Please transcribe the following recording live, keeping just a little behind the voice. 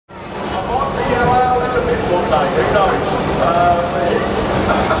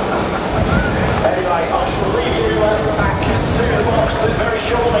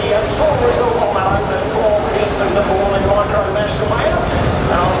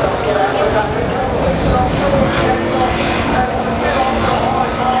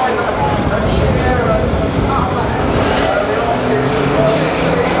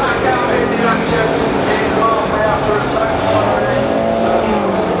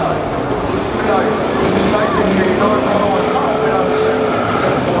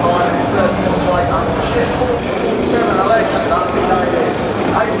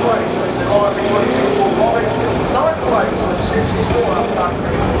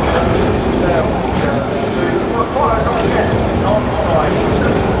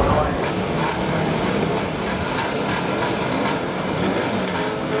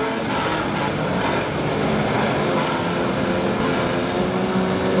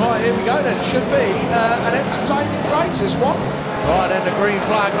here we go then. Should be an entertaining race, this one. Right then, the green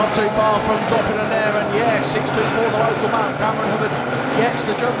flag not too far from dropping in there, and yeah, 6-2 for the local man. Cameron Hubbard gets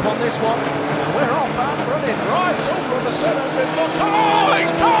the jump on this one. We're off and running right over the centre of the block. Oh,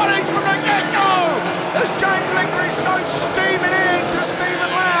 it's carnage from the get-go! As James Licorice goes steaming in to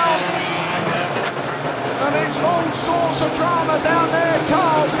Stephen Loud. And it's all sorts of drama down there.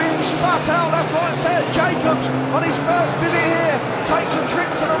 Cars being spat out left, right, and centre. Jacobs on his first visit here takes a trip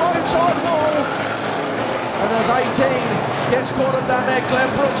to the roadside wall. And as 18 gets caught up down there, Glenn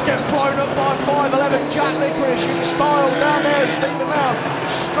Brooks gets blown up by 5'11 Jack Licorice in style down there. Stephen Loud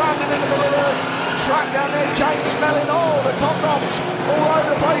stranded in the middle of the track down there. James Mellon, oh, the top knocked all over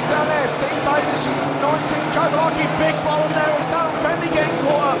the place down there. Steve Davis, 19, Joe Malaki, big blow in there as Darren Fenley getting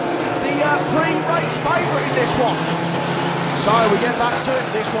caught up. The pre-race favourite in this one. So we get back to it.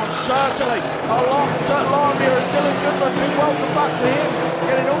 This one certainly a lot livelier as Dylan Goodman. Big welcome back to him.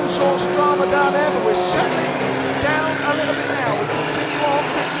 Getting all sorts of drama down there, but we're settling down a little bit now. We continue on,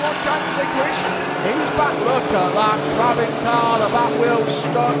 51 James Licorice. He's back. Look at that crabbing car, the back wheel's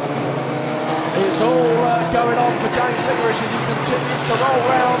stuck. It's all going on for James Licorice as he continues to roll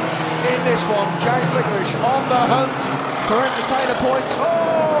round in this one. James Licorice on the hunt for entertainer points.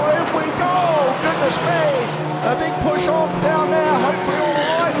 Oh, here we go! Goodness me! A big push on down there, hopefully all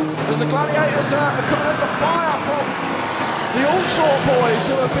right. As the Gladiators are coming under fire from the All-Sort boys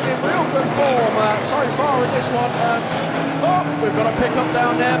who have been in real good form so far in this one. Oh, we've got a pick up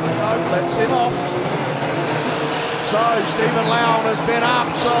down there, but no, lets him off. So Stephen Loud has been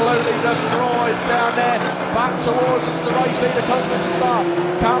absolutely destroyed down there. Back towards us, the race leader comes to start.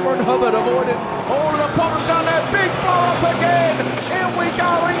 Cameron Hubbard avoiding all of the problems down there. Big blow up again. Here we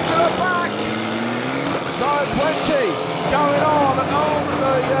go into the back. So plenty going on the home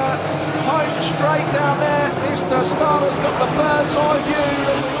straight down there. Mr. Starler's got the bird's eye view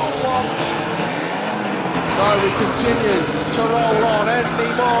that we all want. So we continue to roll on.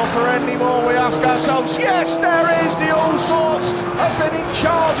 Any more, we ask ourselves. Yes, there is. The All Sorts have been in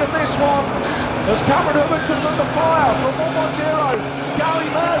charge of this one. As Cameron Hubbard comes under fire from 110. Gary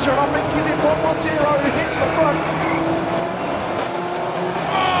Mercer, I think he's in 110, who hits the front.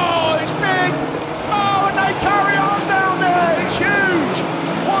 Oh, it's big. Oh, and they carry on down there. It's huge.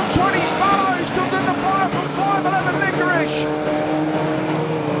 120 Barrows comes under fire from 5'11 Licorice.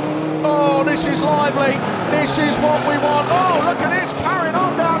 Oh, this is lively. This is what we want. Oh, look at this, carrying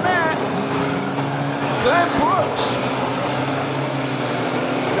on down there. Glenn Brooks.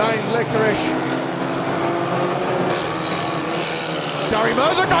 James Licorice. Gary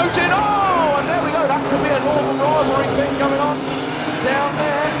Mercer goes in. Oh, and there we go. That could be a northern rivalry thing going on down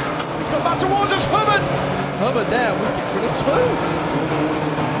there. We come back towards us. Hubbard there, wickets rid of two.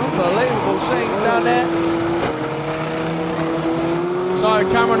 Unbelievable scenes down there. So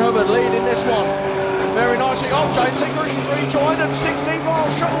Cameron Hubbard leading this one very nicely. Oh, James Licorice has rejoined and 16 miles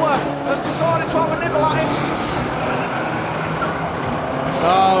Shuttleworth has decided to have a nibble at him.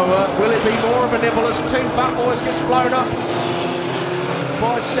 So will it be more of a nibble as Team Fat Boys gets blown up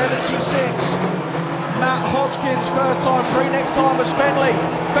by 76? Matt Hodgkins first time free, next time as Fenley.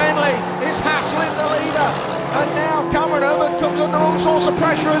 Fenley is hassling the leader. And now Cameron Hubbard comes under all sorts of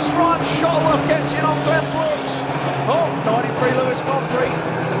pressure as Ryan Shuttleworth gets in on Glenn Brooks. Oh, 93 Lewis Godfrey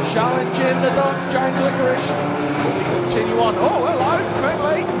challenging the dog, James Licorice. We continue on. Oh, hello,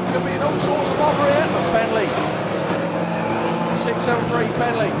 Fenley. Could be in all sorts of bother here, but Fenley. 673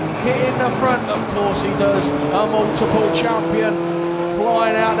 Fenley hitting the front. Of course he does. A multiple champion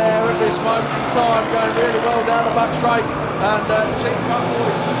flying out there at this moment in time, going really well down the back straight. And Team Fat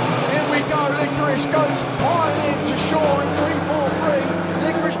Boys. Here we go. Licorice goes piling into shore in 3-4-3.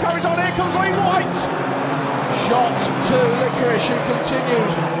 Licorice carries on. Here comes Lee White. Shot to Licorice, who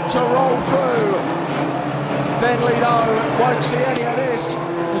continues to roll through. Fenley though won't see any of this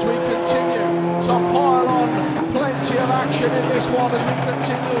as we continue to pile on. Plenty of action in this one as we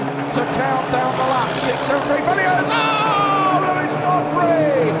continue to count down the lap. 6-7-3 Fenley goes. Oh, Lewis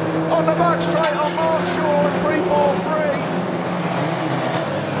Godfrey on the back straight on Mark Shaw in 3-4-3.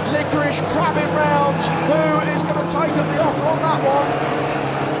 Licorice crabbing round. Who is going to take up the offer on that one?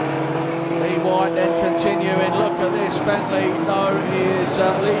 Lee White then continuing. Look at this. Fenley, though, is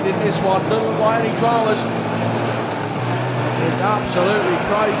leading this one. Little by any dramas. It's absolutely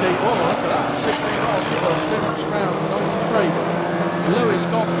crazy. Oh, look at that. 16 miles. Difference round 93. Lewis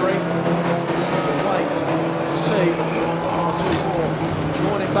Godfrey. Wait to see. 2-4.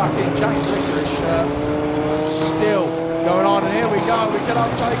 Joining back in. James Licorice still going on. And here we go. We can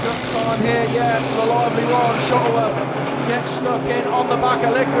take up time here. Yeah, the lively one. Shuttleworth gets stuck in on the back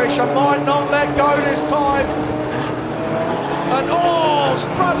of Licorice and might not let go this time. And oh,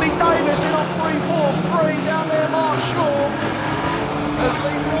 Bradley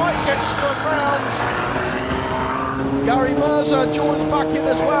gets spun round. Gary Mercer joins back in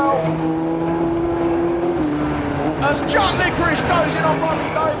as well. As Jack Licorice goes in on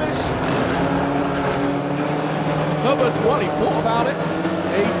Ronnie Davis. Hubbard, well, he thought about it.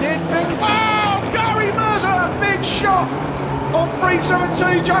 He did think, wow, Gary Mercer, a big shot on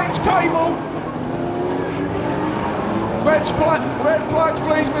 372, James Cable. Red flags,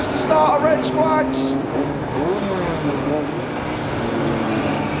 please, Mr. Starter, red flags.